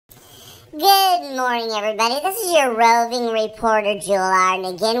Good morning, everybody. This is your roving reporter, Jewel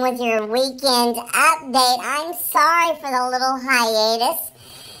Arden, again with your weekend update. I'm sorry for the little hiatus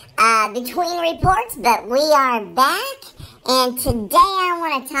between reports, but we are back. And today I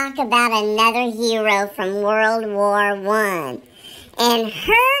want to talk about another hero from World War I. And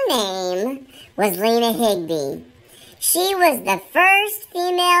her name was Lena Higbee. She was the first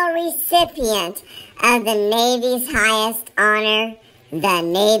female recipient of the Navy's highest honor, the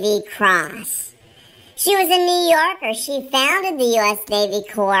Navy Cross. She was a New Yorker. She founded the U.S. Navy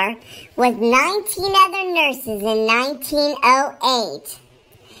Corps with 19 other nurses in 1908.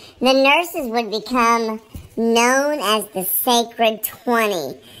 The nurses would become known as the Sacred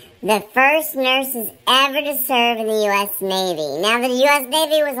 20, the first nurses ever to serve in the U.S. Navy. Now, the U.S.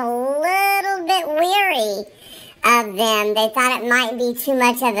 Navy was a little bit weary of them. They thought it might be too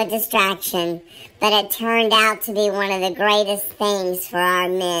much of a distraction, but it turned out to be one of the greatest things for our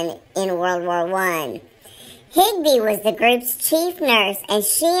men in World War I. Higbee was the group's chief nurse, and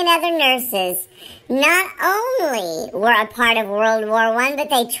she and other nurses not only were a part of World War I,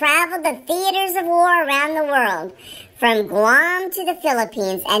 but they traveled the theaters of war around the world, from Guam to the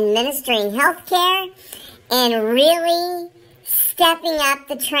Philippines, administering health care and really stepping up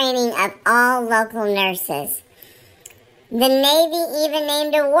the training of all local nurses. The Navy even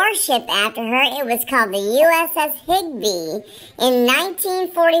named a warship after her. It was called the USS Higbee in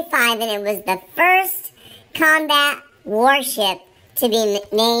 1945, and it was the first combat warship to be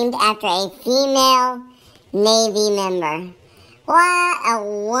named after a female Navy member. What a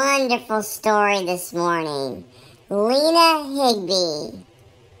wonderful story this morning. Lena Higbee,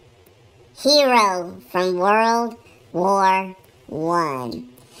 hero from World War I.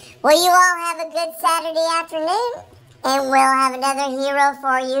 Well, you all have a good Saturday afternoon. And we'll have another hero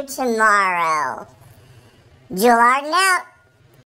for you tomorrow. Jewel Arden out.